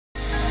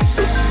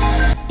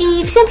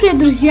И всем привет,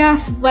 друзья,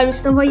 с вами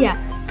снова я,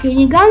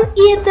 Юниган,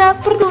 и это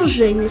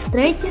продолжение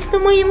строительства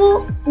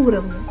моего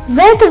уровня.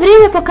 За это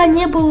время, пока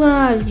не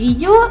было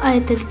видео, а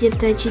это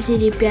где-то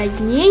 4-5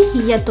 дней,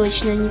 я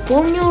точно не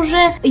помню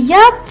уже,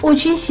 я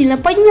очень сильно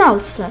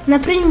поднялся.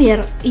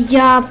 Например,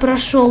 я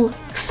прошел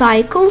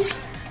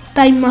Cycles,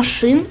 Time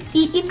Machine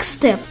и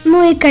X-Step.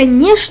 Ну и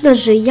конечно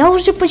же, я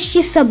уже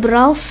почти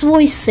собрал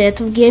свой сет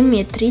в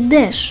геометрии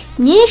Dash.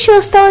 Мне еще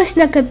осталось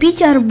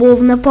накопить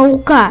орбов на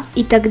паука,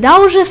 и тогда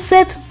уже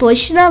сет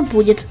точно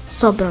будет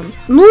собран.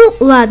 Ну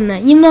ладно,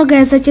 немного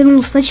я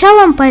затянул с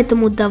началом,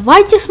 поэтому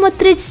давайте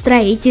смотреть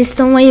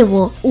строительство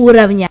моего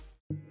уровня.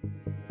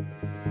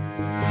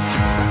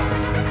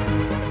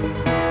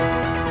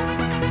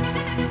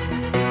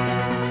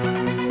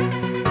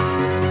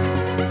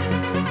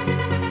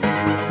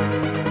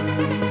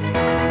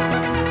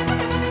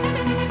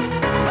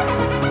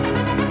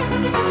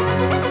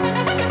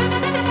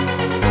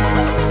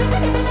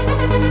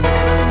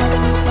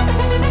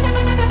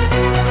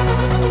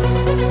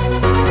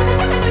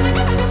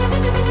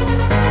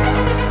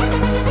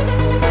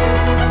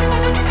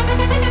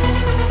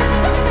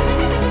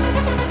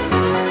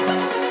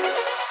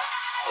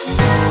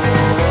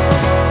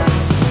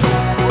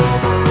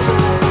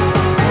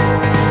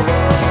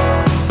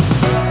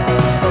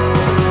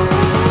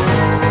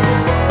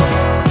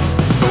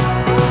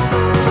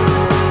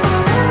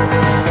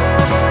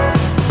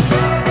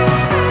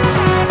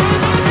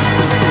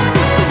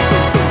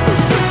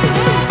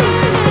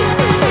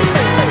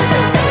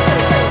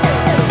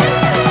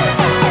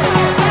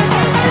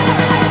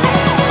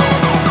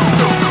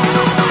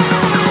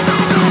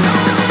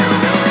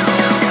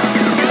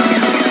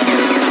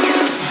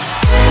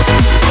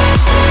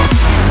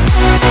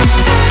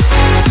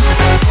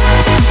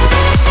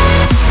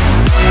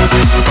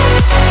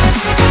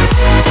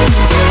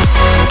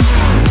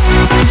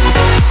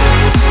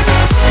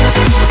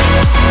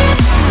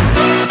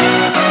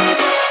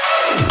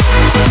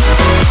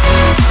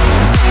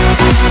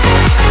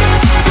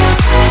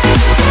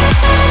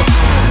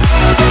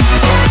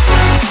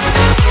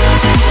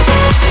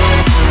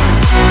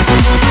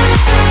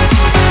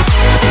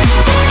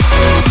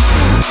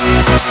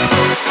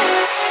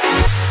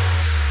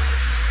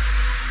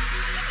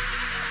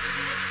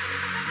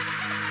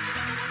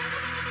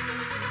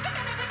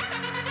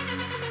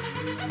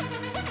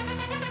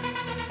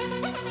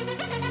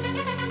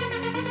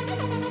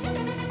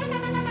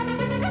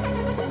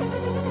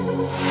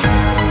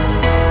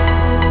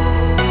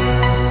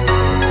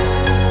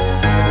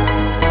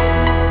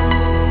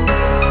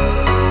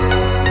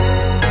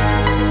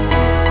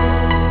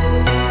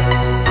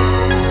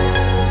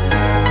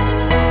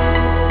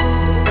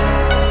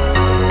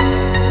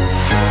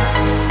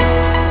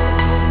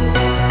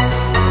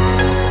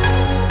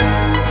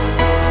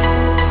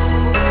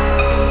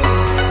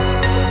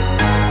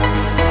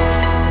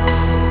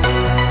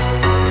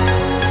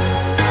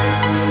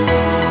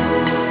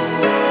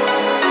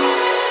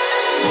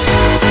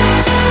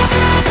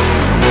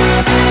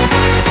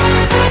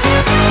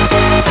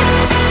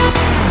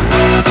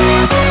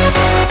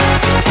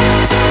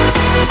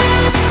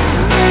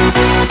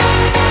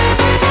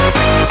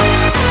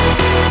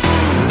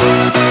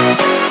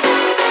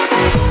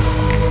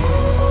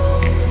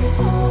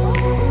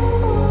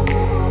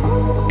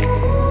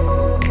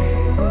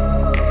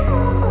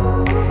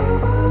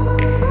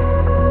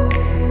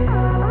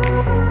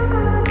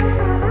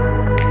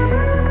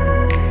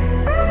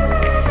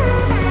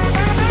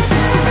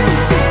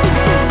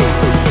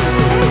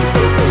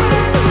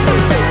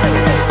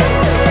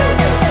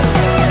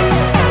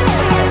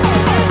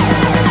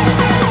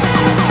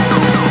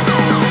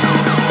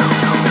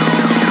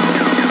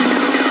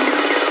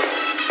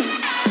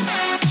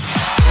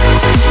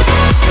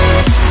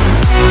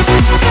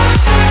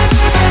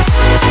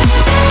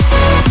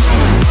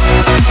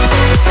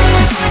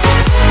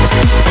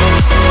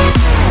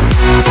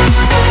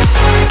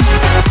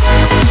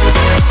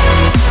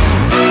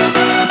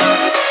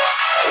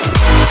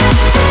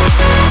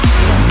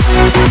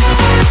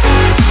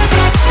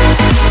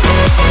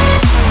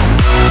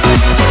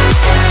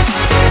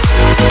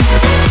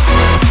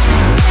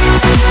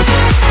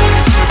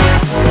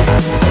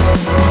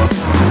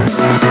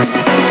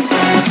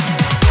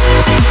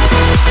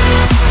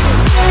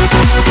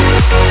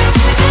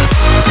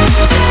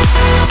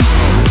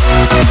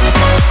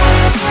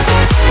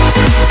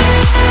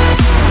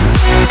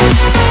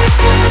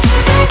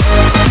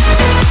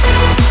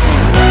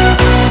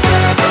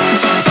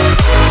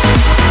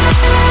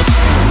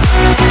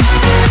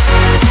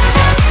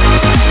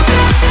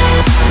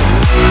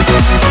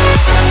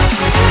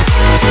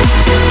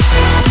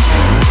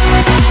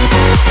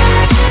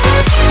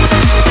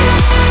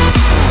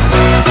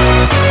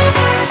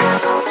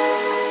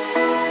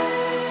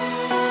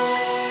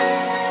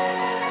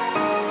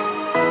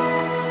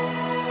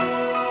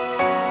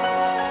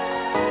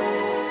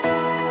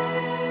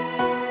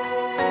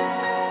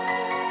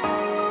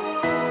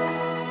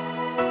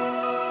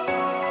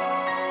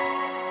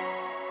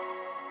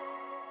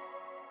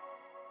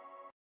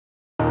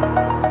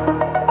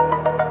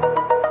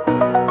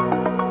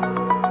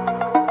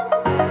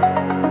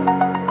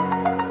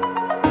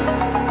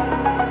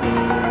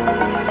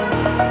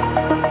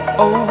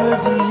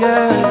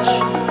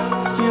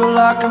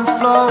 like I'm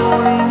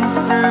floating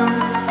through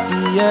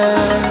the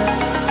air.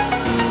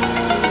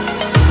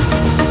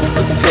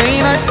 The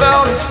pain I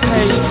felt is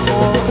paid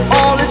for,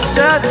 all is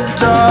said and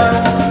done.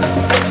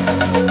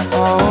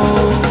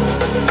 Oh,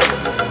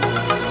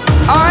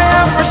 I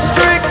am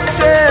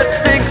restricted,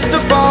 fixed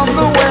upon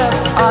the web.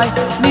 I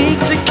need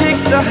to kick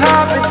the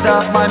habit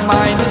that my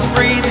mind is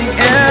breathing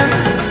in.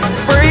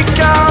 Break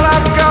out,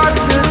 I've got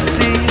to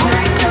see.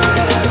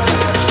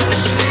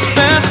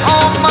 Spent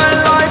all my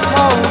life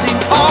holding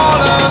all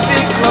of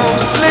it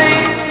closely.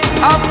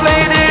 I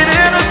played it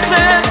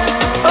innocent,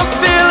 a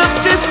feel of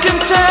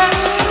discontent.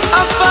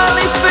 I'm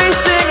finally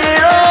facing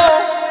it all,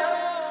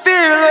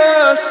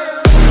 fearless.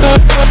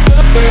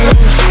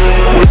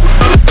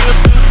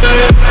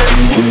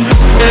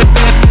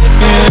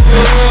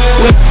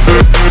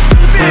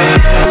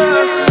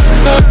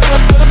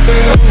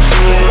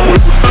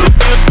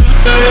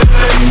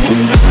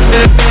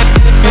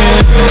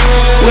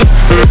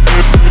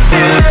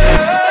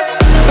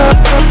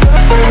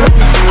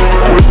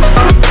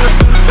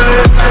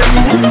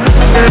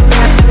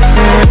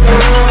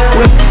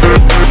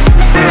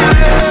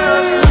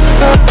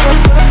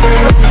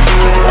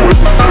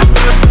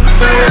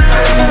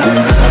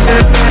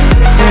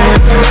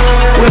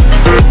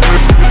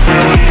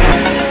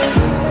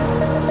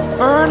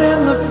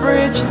 Burning the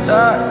bridge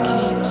that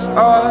keeps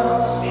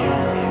us.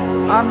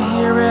 I'm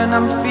here and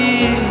I'm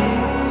feeling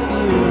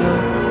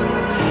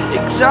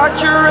fearless.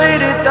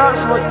 Exaggerated,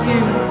 that's what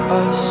you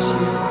assume.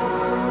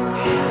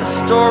 The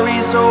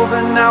story's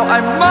over now,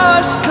 I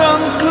must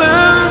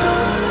conclude.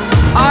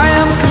 I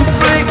am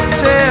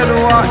conflicted,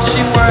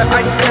 watching where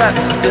I step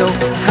still,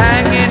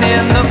 hanging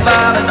in the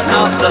balance.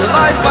 Not the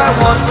life I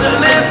want to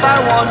live, I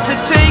want to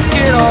take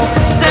it all.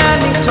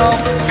 Standing tall,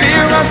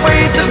 fear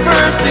outweighed the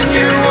person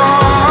you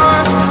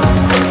are.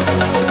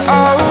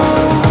 Oh,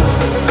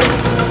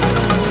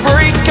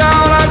 break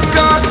out, I've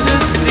got to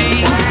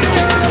see.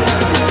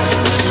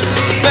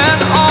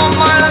 Spent all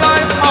my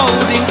life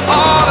holding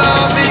all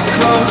of it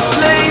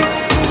closely.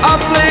 I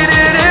played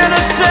it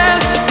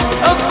innocent,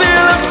 a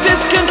feel of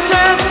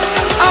discontent.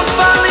 I'm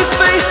finally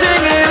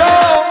facing it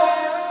all,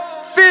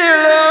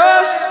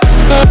 fearless.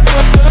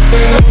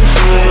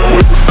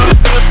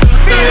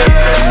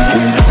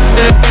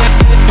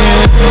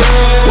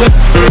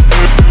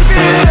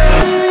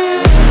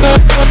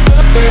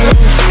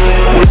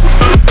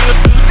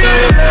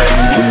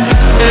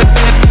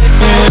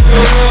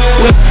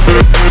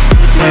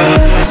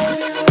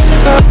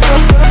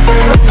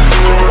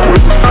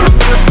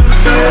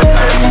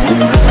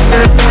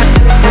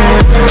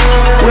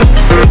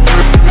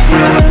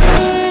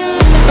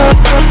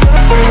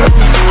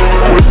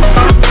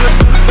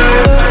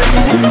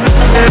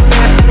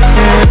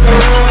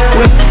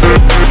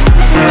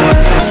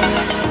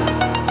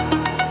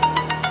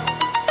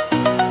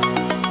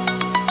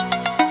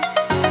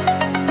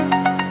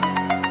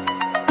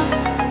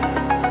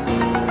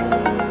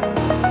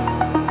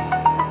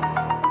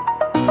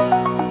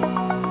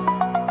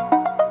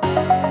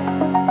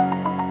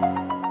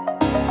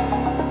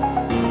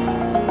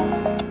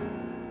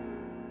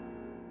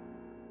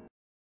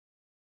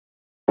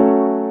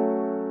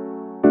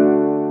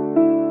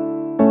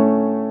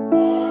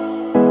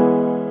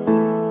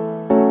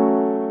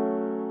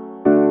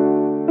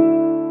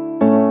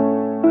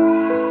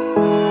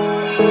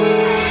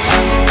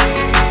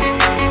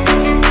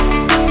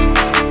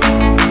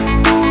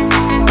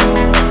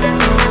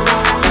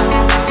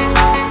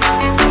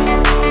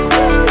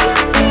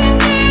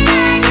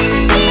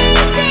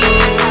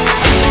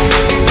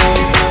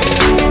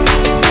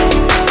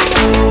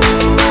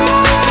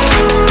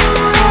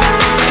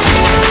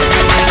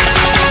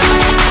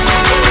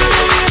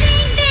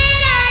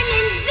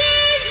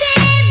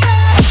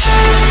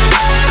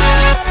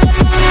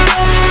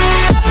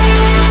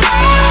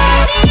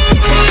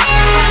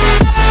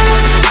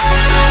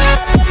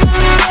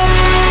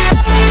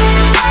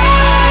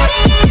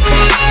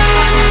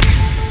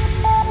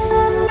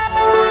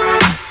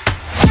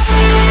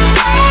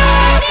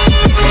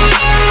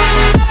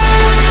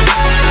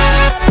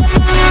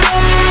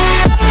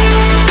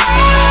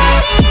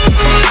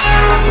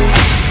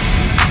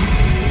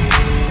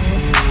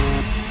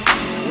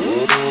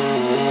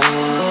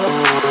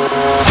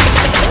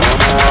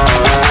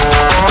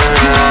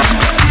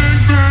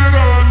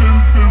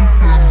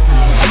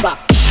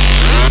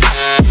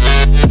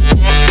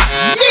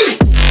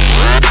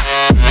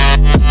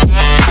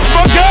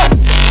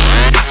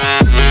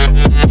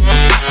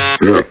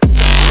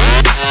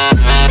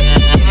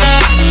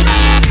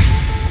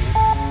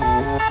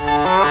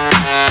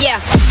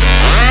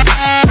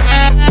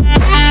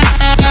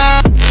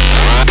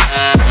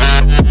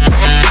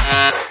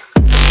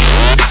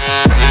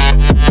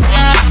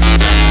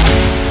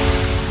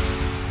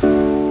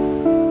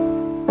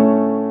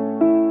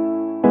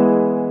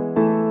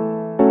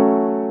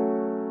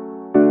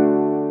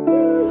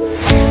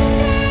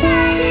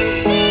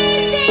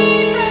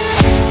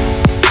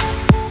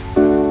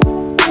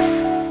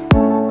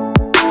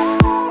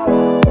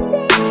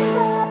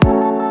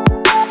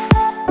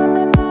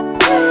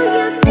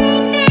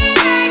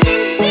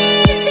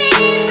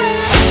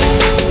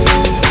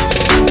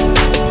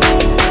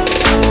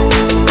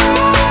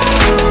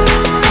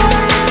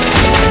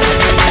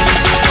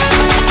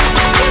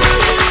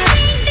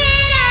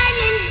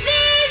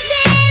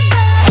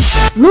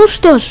 Ну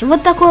что ж,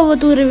 вот такой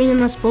вот уровень у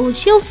нас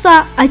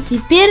получился, а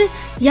теперь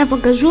я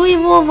покажу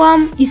его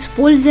вам,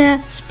 используя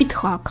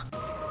спидхак.